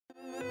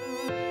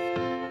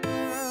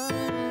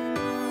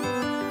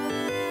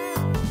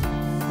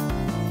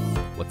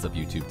What's up,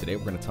 YouTube? Today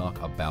we're going to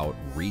talk about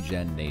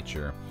Regen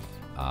Nature.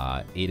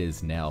 It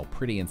is now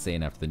pretty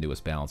insane after the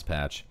newest balance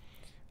patch.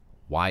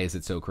 Why is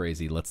it so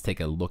crazy? Let's take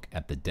a look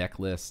at the deck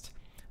list.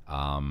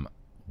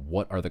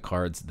 What are the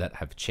cards that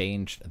have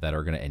changed that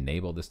are going to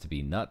enable this to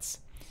be nuts?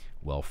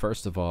 Well,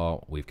 first of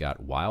all, we've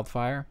got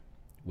Wildfire,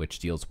 which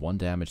deals 1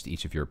 damage to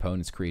each of your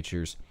opponent's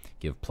creatures.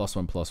 Give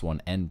 +1/+1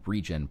 and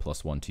regen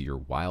 +1 to your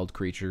wild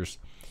creatures.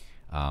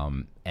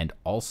 And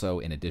also,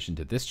 in addition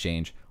to this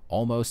change,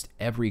 almost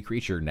every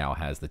creature now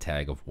has the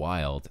tag of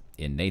wild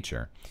in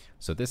nature.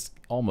 So this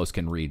almost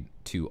can read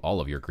to all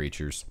of your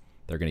creatures.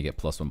 They're going to get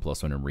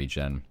 +1/+1 in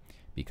regen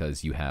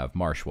because you have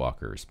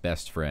Marshwalkers,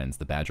 Best Friends,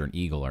 the Badger and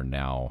Eagle are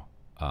now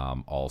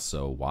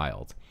also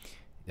wild.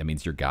 That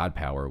means your God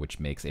Power, which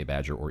makes a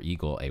Badger or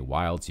Eagle a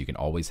wild, so you can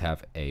always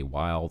have a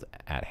wild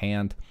at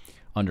hand.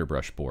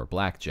 Underbrush Boar,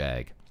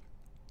 Blackjag,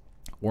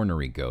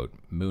 Ornery Goat,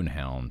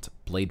 Moonhound,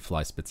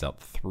 Bladefly spits out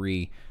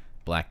 3,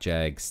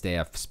 Blackjag,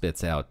 Staff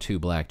spits out 2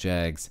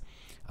 Blackjags,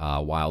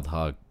 Wild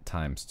Hog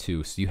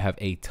 ×2. So you have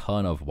a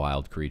ton of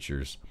wild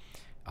creatures.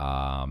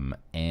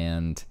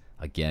 And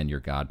again,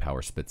 your God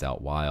Power spits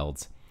out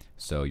wilds.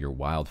 So your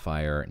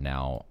Wildfire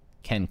now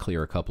can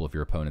clear a couple of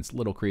your opponent's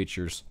little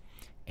creatures.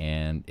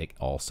 And it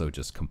also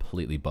just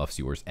completely buffs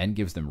yours and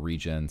gives them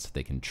regen so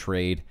they can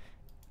trade,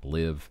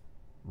 live,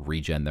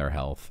 regen their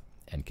health,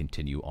 and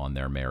continue on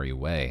their merry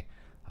way.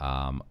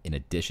 In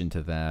addition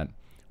to that,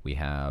 we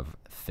have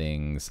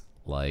things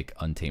like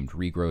Untamed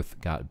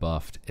Regrowth got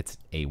buffed. It's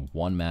a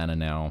 1 mana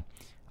now.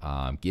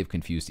 Give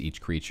Confuse to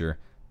each creature.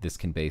 This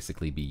can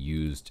basically be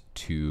used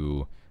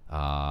to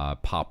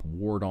pop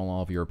ward on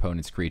all of your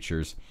opponent's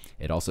creatures.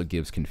 It also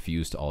gives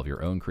Confuse to all of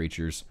your own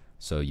creatures.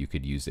 So you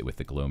could use it with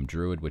the Gloam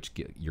Druid, which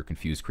your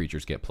confused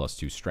creatures get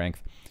 +2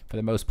 strength. For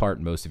the most part,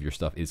 most of your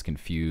stuff is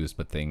confused,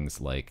 but things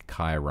like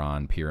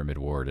Chiron, Pyramid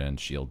Warden,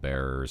 Shield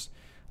Bearers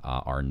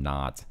are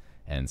not.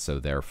 And so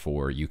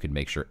therefore, you can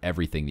make sure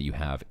everything that you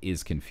have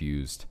is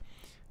confused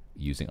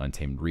using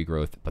Untamed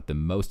Regrowth. But the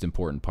most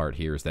important part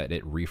here is that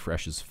it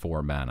refreshes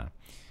 4 mana.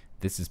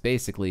 This is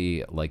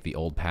basically like the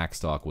old pack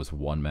stock was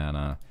 1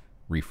 mana,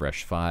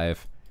 refresh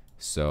 5.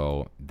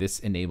 So this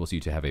enables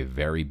you to have a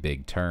very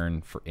big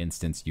turn. For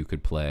instance, you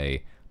could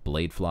play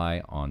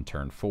Bladefly on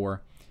turn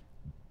 4,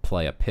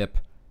 play a Pip,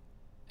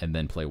 and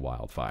then play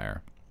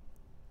Wildfire.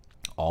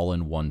 All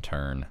in 1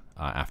 turn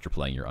after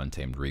playing your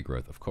Untamed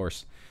Regrowth, of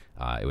course.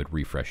 It would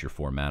refresh your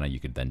 4 mana. You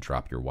could then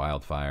drop your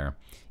Wildfire.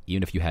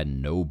 Even if you had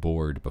no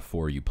board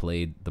before you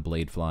played the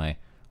Bladefly,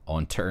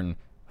 on turn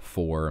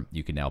 4,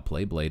 you can now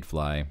play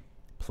Bladefly,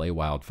 play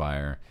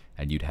Wildfire,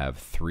 and you'd have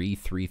 3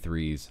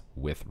 3/3s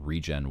with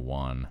regen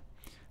 1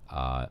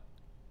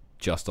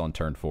 just on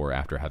turn 4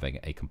 after having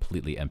a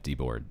completely empty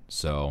board.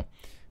 So,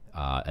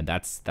 and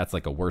that's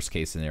like a worst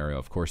case scenario.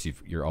 Of course,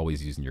 you're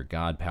always using your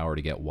God Power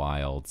to get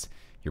wilds.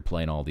 You're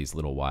playing all these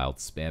little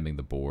wilds, spamming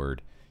the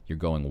board. You're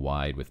going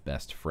wide with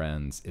Best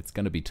Friends. It's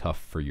going to be tough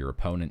for your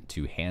opponent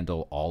to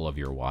handle all of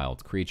your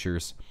wild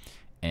creatures.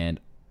 And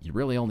you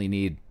really only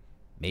need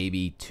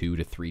maybe 2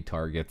 to 3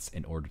 targets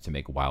in order to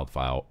make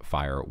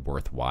Wildfire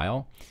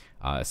worthwhile,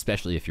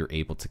 especially if you're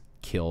able to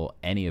kill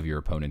any of your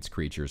opponent's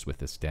creatures with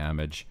this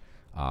damage.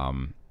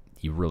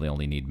 You really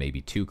only need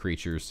maybe 2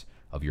 creatures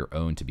of your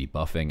own to be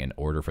buffing in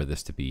order for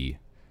this to be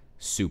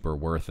super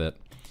worth it.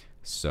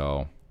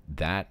 So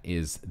that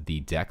is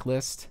the deck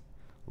list.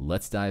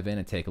 Let's dive in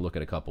and take a look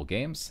at a couple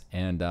games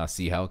and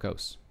see how it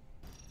goes.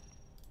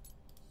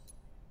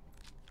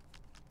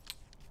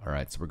 All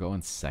right, so we're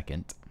going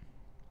second.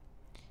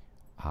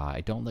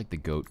 I don't like the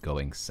goat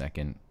going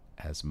second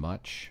as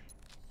much.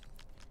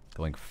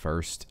 Going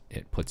first,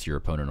 it puts your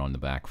opponent on the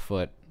back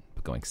foot,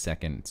 but going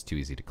second, it's too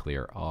easy to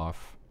clear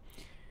off.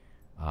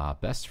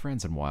 Best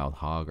Friends and Wild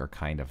Hog are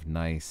kind of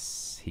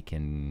nice. He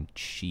can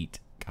cheat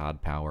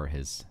God Power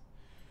his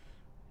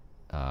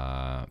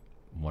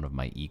one of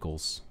my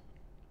Eagles.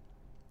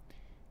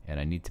 And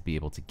I need to be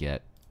able to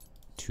get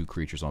 2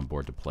 creatures on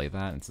board to play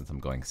that, and since I'm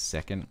going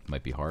second, it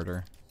might be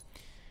harder.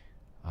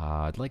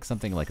 I'd like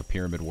something like a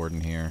Pyramid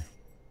Warden here.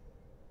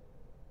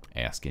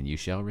 Ask and you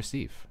shall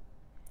receive.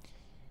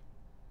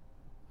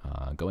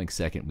 Going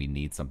second, we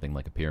need something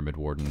like a Pyramid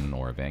Warden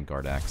or a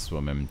Vanguard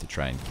Axswoman to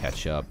try and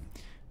catch up.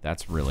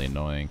 That's really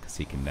annoying because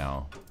he can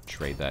now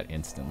trade that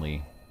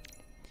instantly.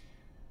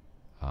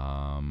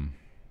 I'm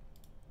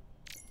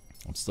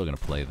still going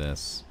to play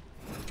this.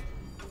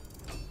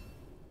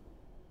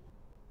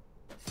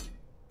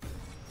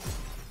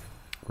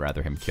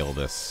 Rather him kill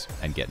this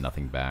and get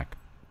nothing back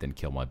than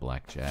kill my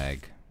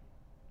Blackjag.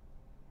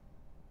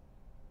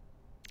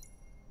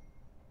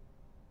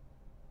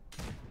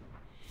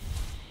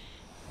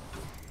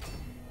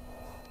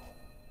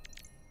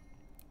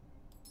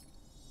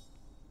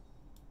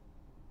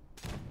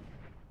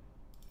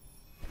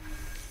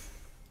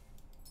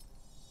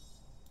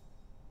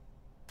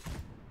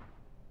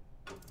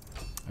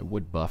 I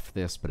would buff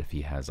this, but if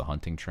he has a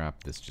hunting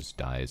trap, this just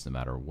dies no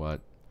matter what.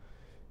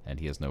 And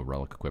he has no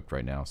relic equipped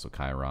right now, so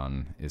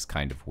Chiron is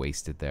kind of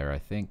wasted there, I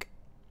think.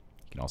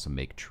 He can also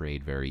make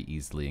trade very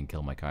easily and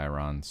kill my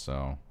Chiron,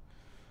 so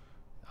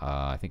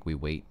I think we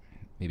wait.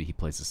 Maybe he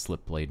plays a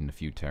Slip Blade in a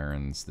few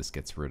turns. This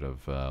gets rid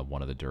of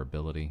one of the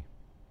durability.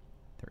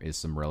 There is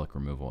some relic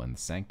removal in the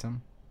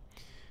Sanctum.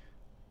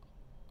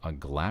 A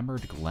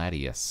Glamored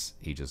Gladius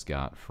he just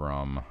got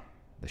from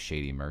the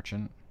Shady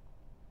Merchant.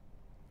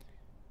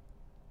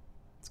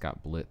 It's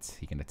got Blitz.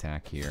 He can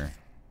attack here.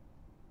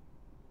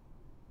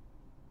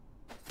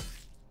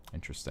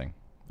 Interesting.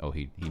 Oh,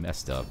 he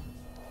messed up.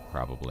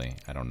 Probably.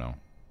 I don't know.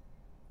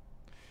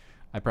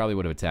 I probably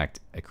would have attacked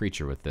a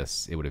creature with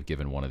this. It would have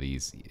given one of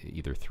these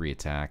either 3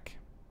 attack.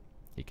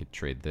 He could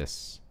trade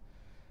this.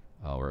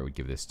 Or it would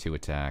give this 2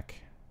 attack.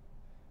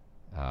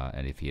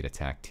 And if he had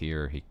attacked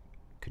here, he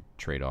could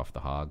trade off the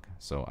Hog.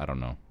 So, I don't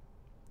know.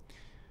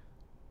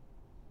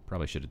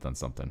 Probably should have done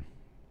something.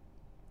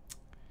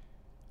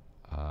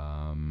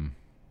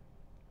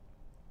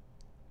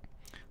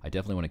 I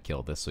definitely want to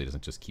kill this so he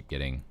doesn't just keep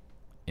getting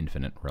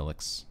infinite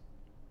relics.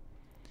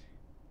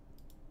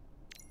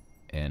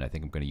 And I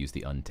think I'm going to use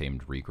the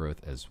Untamed Regrowth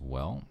as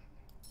well.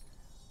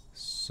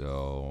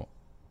 So,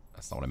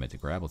 that's not what I meant to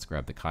grab. Let's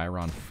grab the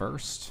Chiron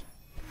first.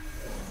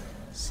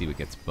 See what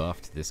gets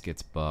buffed. This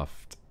gets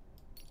buffed.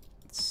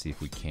 Let's see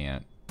if we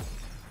can't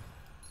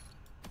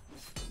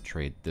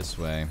trade this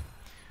way.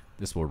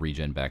 This will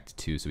regen back to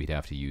 2, so he'd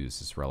have to use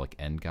his Relic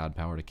and God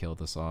Power to kill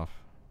this off.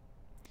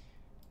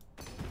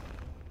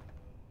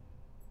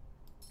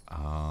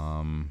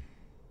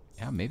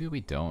 Yeah, maybe we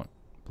don't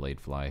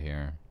Blade Fly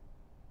here.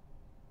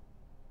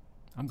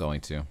 I'm going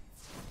to.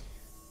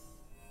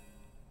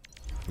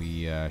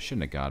 We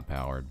shouldn't have God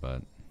Powered,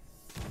 but...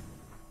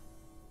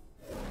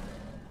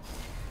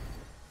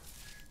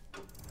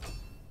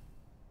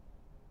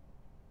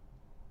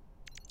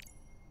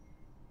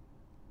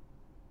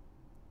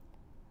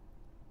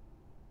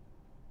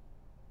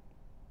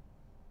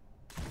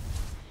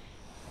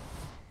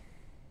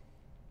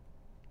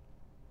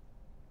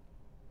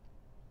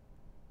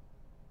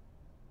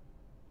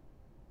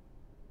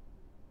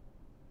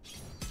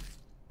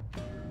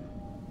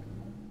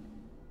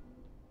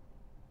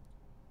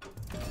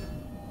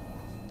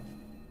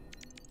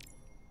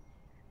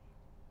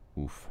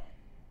 Oof.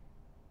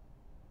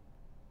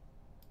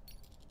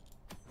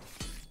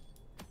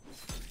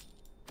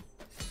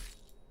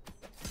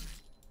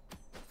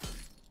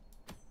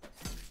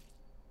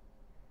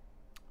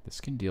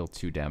 This can deal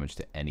 2 damage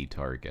to any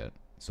target.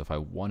 So if I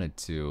wanted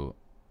to,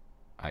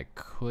 I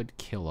could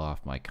kill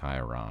off my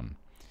Chiron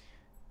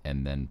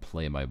and then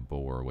play my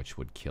Boar, which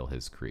would kill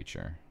his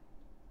creature.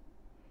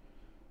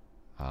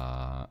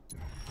 I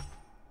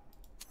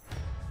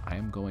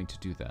am going to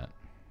do that.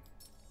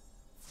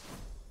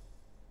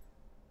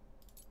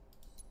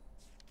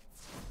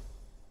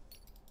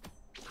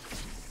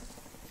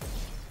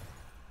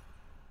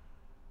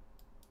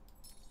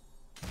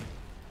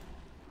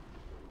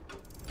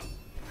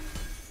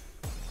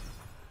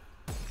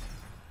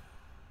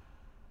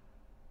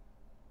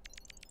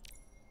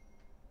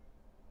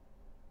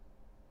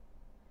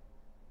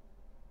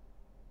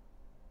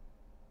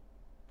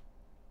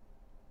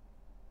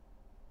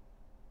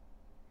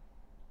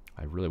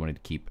 I really wanted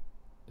to keep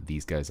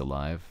these guys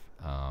alive.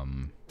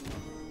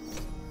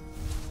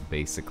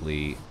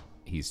 Basically,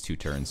 he's 2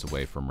 turns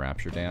away from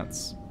Rapture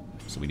Dance,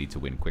 so we need to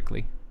win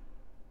quickly.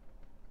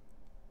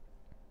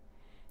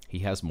 He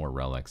has more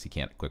relics. He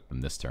can't equip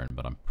them this turn,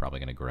 but I'm probably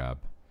going to grab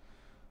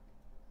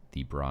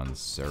the Bronze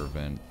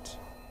Servant.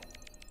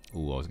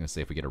 Ooh, I was going to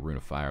say if we get a Rune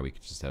of Fire, we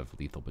could just have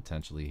lethal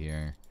potentially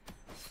here.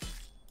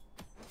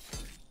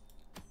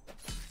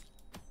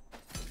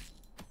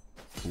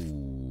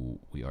 Ooh,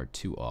 we are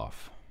 2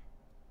 off.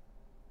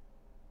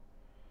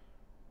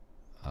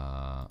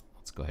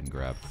 Let's go ahead and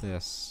grab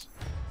this.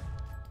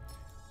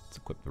 Let's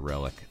equip the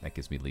Relic. That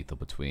gives me lethal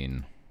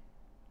between.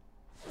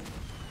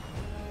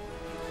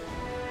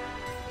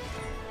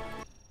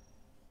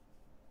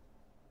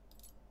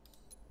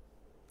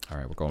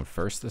 Alright, we're going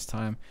first this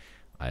time.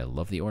 I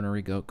love the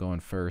Ornery Goat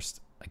going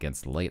first.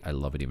 Against Light, I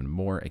love it even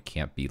more. It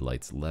can't be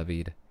Light's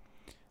levied.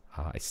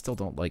 I still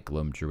don't like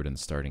Gloam Druid in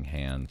starting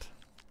hand.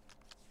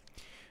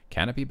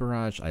 Canopy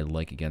Barrage, I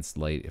like against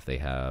Light. If they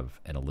have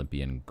an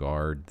Olympian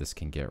Guard, this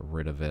can get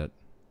rid of it.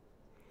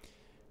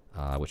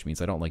 Which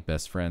means I don't like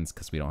Best Friends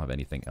because we don't have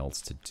anything else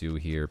to do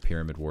here.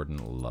 Pyramid Warden,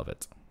 love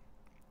it.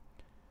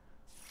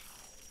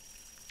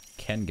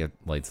 Can get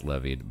Light's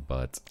levied,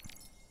 but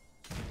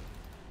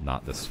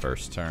not this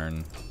first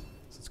turn.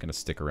 So it's going to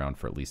stick around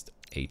for at least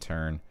a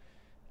turn.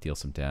 Deal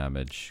some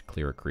damage,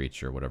 clear a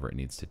creature, whatever it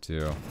needs to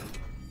do.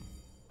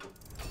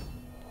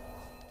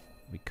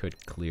 We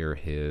could clear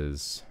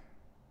his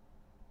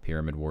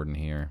Pyramid Warden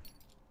here.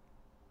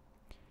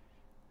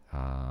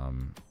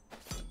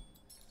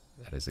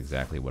 That is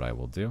exactly what I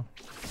will do.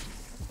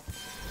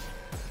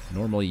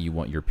 Normally you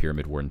want your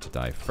Pyramid Warden to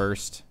die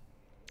first,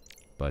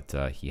 but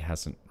he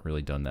hasn't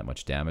really done that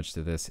much damage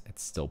to this.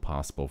 It's still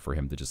possible for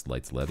him to just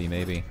Light's Levy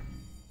maybe.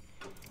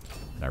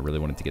 And I really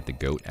wanted to get the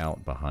goat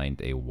out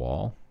behind a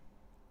wall.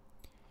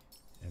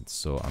 And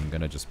so I'm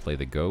going to just play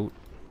the goat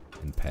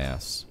and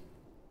pass.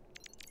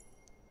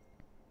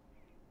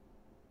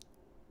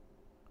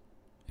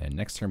 And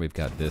next turn we've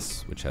got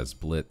this, which has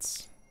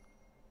blitz.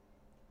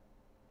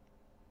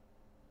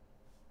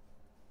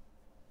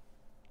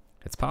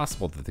 It's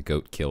possible that the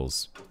goat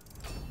kills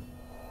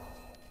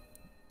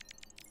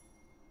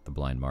the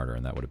blind martyr,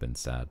 and that would have been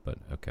sad, but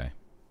okay.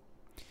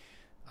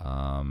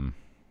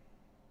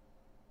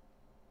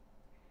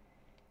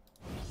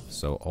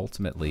 So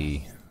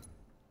ultimately,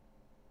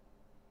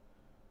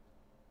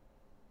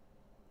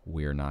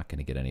 we're not going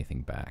to get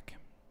anything back.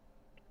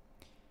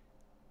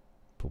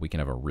 But we can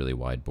have a really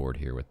wide board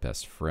here with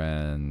Best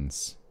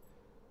Friends,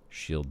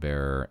 Shield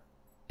Bearer,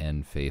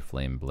 and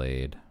Flame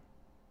Blade.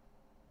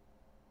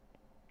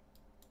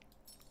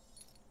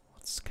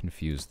 Let's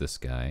confuse this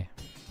guy.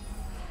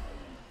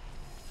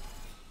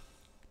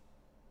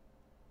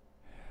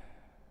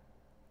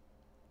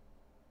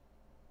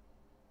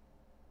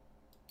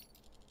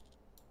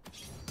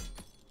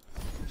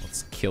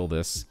 Let's kill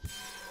this.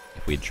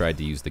 If we had tried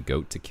to use the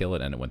goat to kill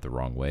it and it went the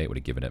wrong way, it would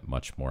have given it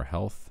much more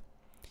health.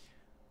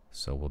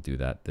 So we'll do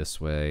that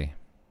this way.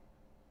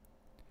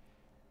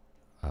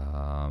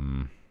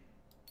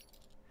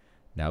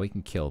 Now we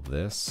can kill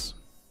this.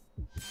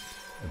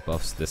 It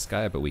buffs this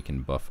guy, but we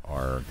can buff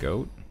our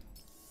goat.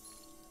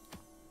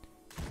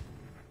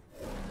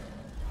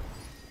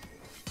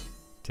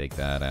 Take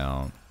that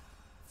out.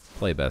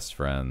 Play Best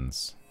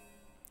Friends.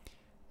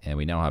 And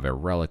we now have a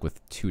relic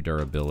with 2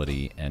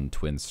 durability and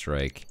Twin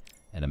Strike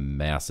and a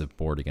massive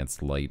board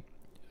against Light.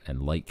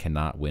 And Light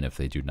cannot win if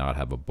they do not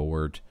have a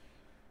board.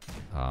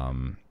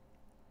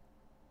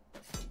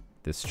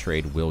 This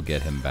trade will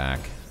get him back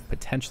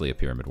potentially a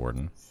Pyramid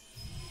Warden,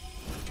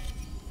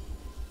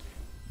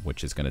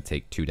 which is going to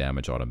take 2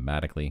 damage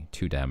automatically.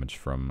 2 damage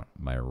from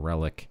my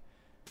relic.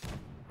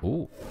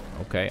 Ooh,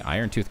 okay.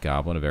 Iron Tooth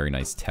Goblin, a very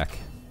nice tech.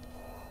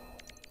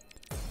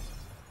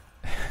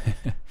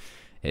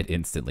 It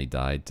instantly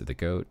died to the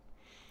goat.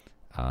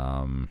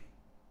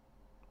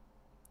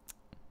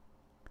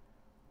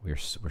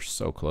 We're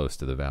so close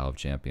to the Vow of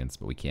Champions,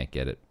 but we can't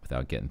get it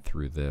without getting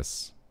through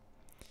this.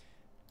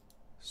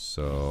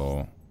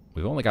 So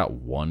we've only got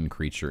 1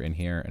 creature in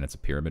here, and it's a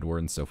Pyramid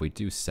Warden. So if we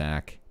do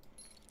sack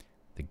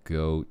the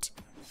goat,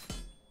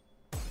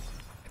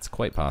 it's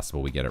quite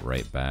possible we get it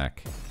right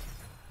back.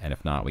 And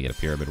if not, we get a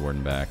Pyramid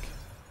Warden back.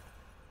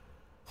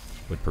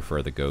 Would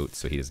prefer the goat,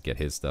 so he doesn't get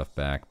his stuff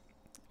back.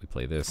 We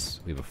play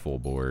this. We have a full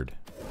board.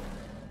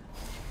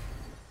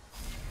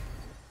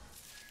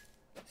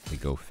 We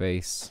go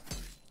face.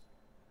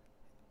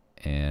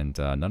 And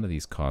none of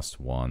these cost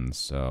 1,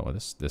 so well,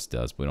 this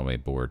does, but we don't have a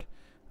board,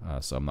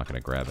 so I'm not going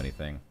to grab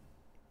anything.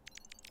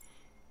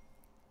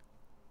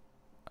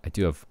 I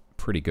do have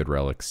pretty good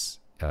relics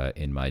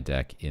in my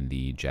deck in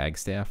the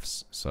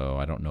Jagstaffs, so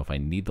I don't know if I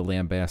need the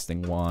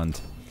Lambasting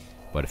Wand,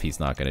 but if he's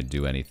not going to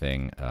do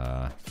anything,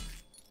 yeah.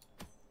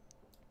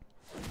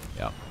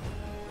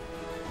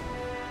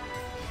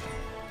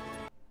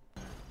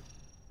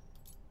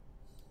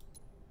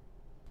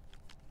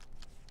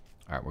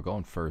 Alright, we're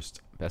going first.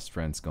 Best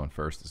Friends going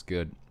first is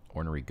good.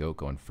 Ornery Goat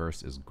going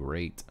first is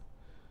great.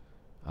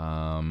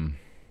 I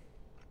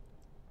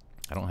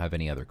don't have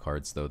any other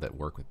cards, though, that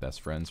work with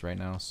Best Friends right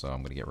now, so I'm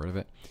going to get rid of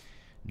it.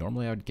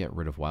 Normally, I would get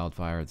rid of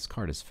Wildfire. This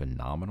card is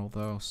phenomenal,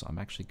 though, so I'm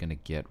actually going to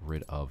get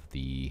rid of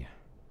the...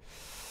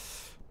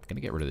 I'm going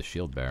to get rid of the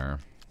Shield Bearer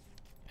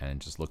and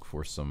just look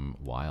for some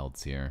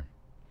wilds here.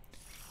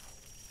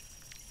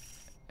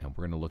 And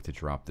we're going to look to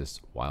drop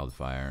this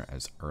Wildfire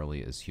as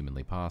early as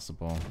humanly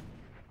possible.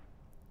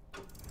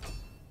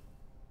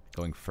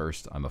 Going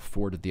first, I'm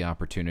afforded the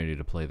opportunity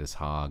to play this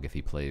Hog. If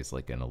he plays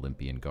like an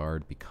Olympian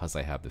Guard, because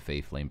I have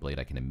the Flame Blade,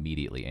 I can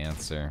immediately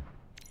answer.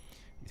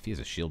 If he has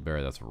a Shield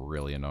Bearer, that's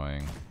really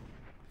annoying.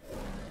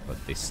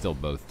 But they still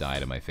both die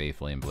to my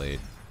Flame Blade,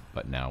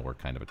 but now we're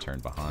kind of a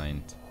turn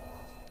behind.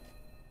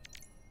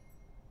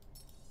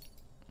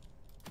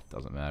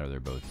 Doesn't matter, they're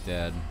both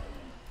dead.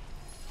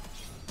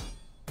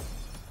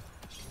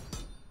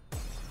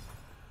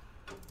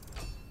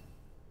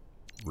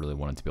 Really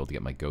wanted to be able to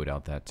get my goat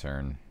out that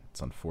turn. It's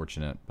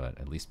unfortunate, but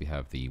at least we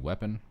have the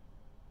weapon.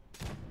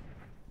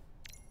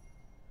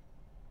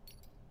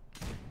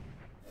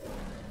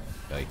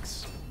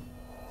 Yikes.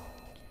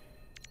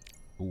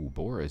 Ooh,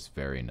 Boar is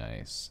very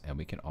nice. And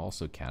we can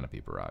also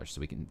Canopy Barrage,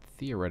 so we can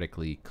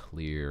theoretically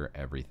clear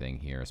everything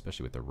here,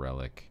 especially with the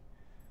Relic.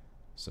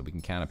 So we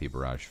can Canopy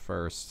Barrage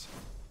first.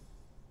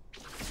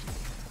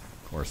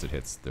 Of course, it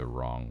hits the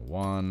wrong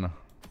one.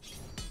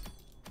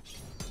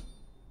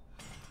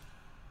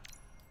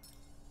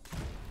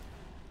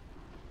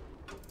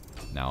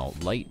 Now,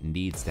 Light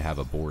needs to have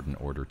a board in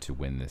order to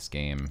win this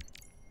game,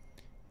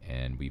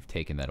 and we've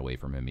taken that away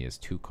from him. He has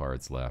 2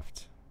 cards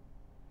left.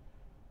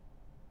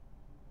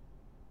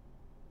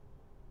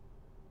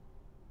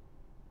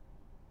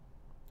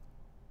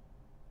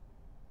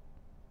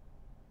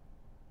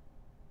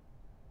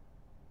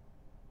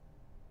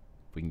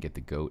 If we can get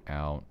the goat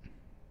out,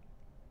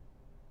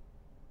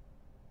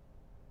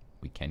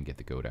 we can get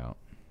the goat out.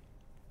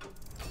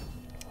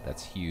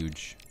 That's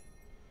huge.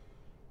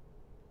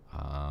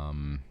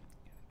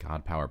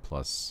 God Power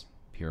plus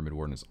Pyramid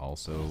Warden is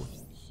also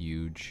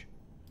huge.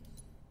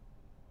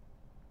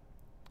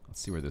 Let's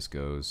see where this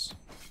goes.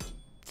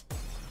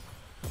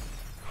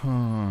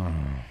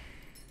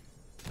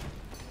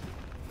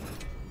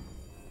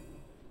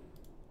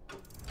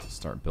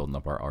 Start building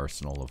up our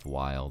arsenal of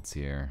wilds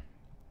here.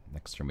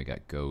 Next turn we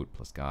got Goat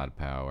plus God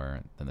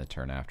Power. Then the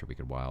turn after we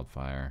could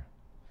Wildfire.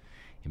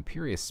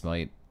 Imperious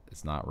Smite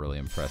is not really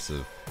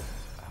impressive.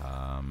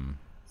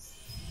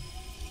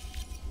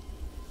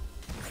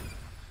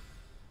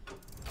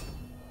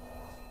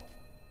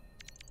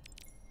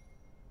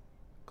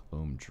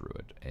 Gloom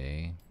Druid,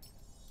 eh?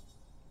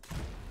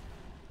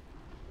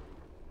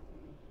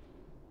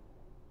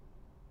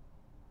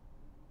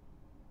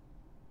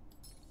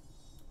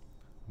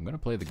 I'm going to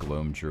play the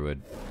Gloom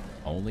Druid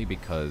only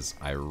because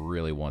I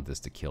really want this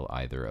to kill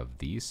either of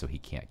these so he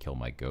can't kill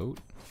my goat.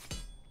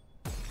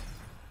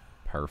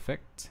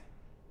 Perfect.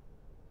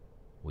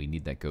 We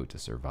need that goat to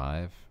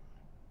survive.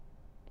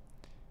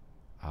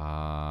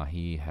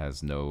 He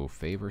has no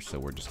favor, so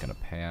we're just going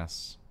to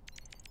pass.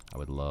 I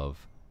would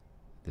love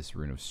this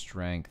Rune of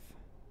Strength.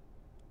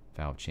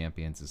 Vow of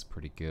Champions is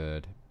pretty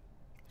good.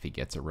 If he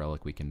gets a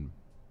relic, we can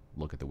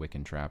look at the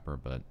Wiccan Trapper,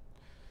 but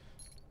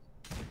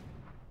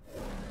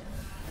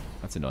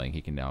that's annoying.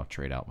 He can now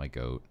trade out my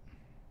goat.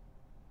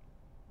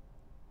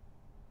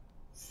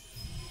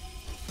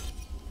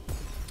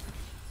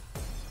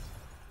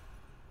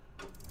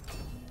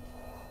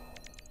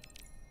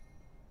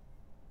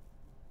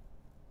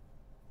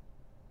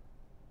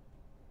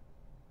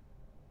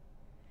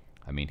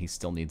 I mean, he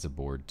still needs a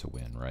board to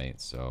win, right?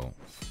 So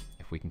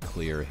if we can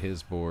clear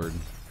his board,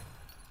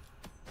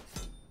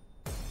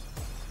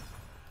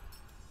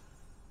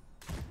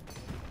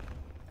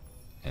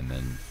 and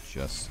then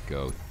just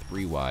go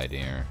 3 wide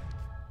here,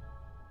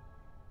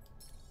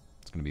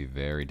 it's going to be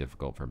very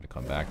difficult for him to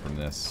come back from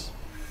this.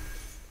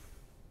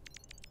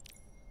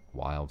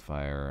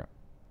 Wildfire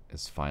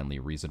is finally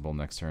reasonable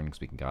next turn because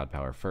we can God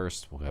Power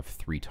first. We'll have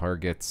 3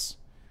 targets,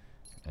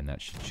 and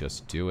that should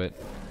just do it.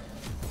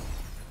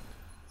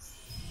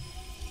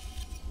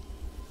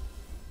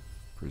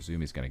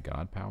 Presume he's going to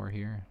God Power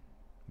here.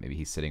 Maybe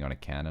he's sitting on a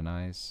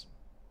Canonize.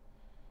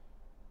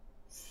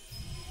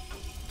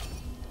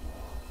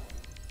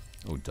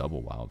 Oh,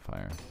 double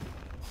Wildfire.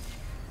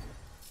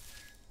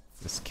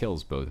 This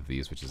kills both of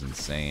these, which is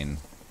insane.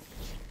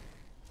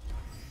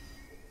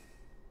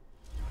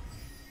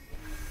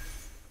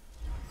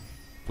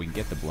 If we can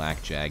get the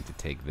Black Jag to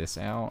take this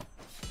out,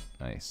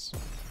 nice.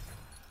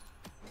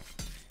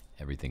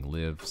 Everything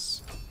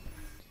lives.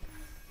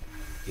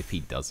 If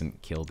he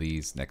doesn't kill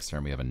these, next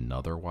turn we have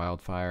another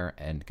Wildfire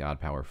and God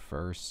Power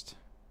first.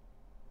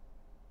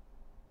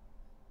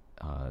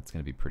 It's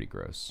going to be pretty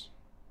gross.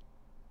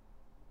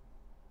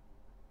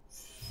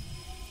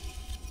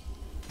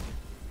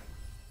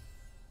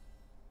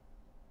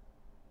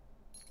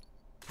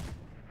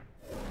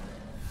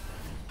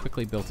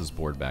 Quickly built his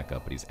board back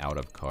up, but he's out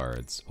of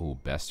cards. Ooh,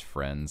 Best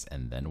Friends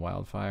and then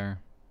Wildfire.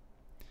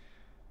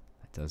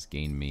 That does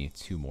gain me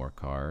 2 more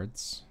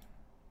cards.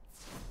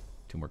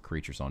 2 more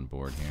creatures on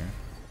board here.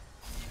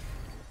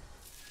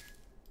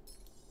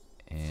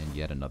 And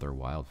yet another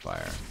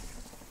Wildfire.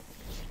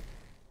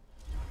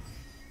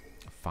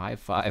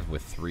 5/5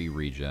 with 3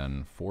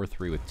 regen,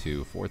 4/3 with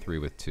 2, 4/3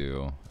 with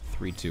 2,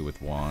 3/2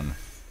 with 1,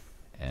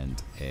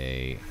 and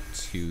a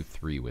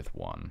 2/3 with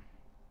 1.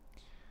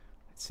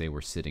 I'd say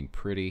we're sitting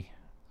pretty.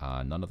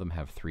 None of them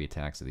have 3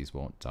 attacks, so these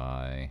won't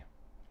die.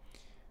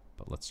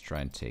 But let's try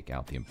and take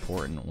out the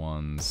important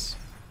ones.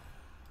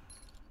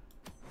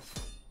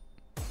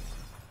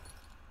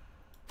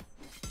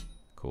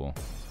 Cool.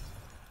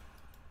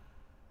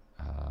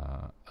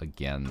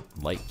 Again,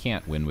 Light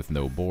can't win with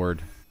no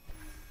board.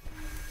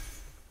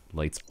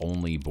 Light's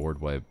only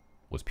board wipe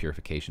was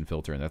Purification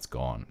Filter, and that's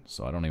gone.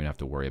 So I don't even have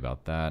to worry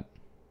about that.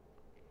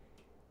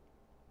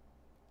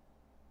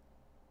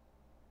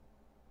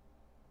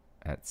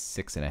 At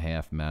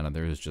 6.5 mana,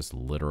 there's just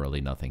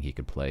literally nothing he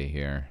could play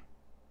here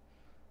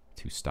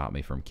to stop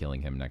me from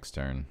killing him next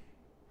turn.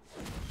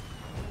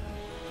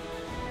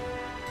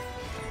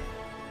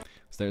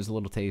 So there's a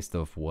little taste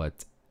of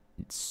what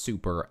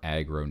super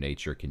aggro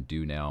nature can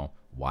do now.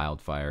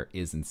 Wildfire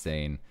is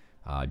insane.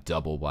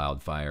 Double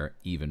Wildfire,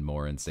 even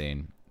more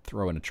insane.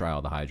 Throw in a Trial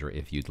of the Hydra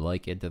if you'd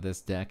like into this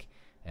deck,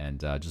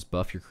 and just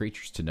buff your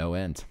creatures to no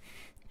end.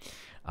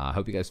 I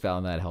hope you guys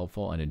found that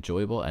helpful and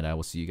enjoyable, and I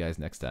will see you guys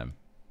next time.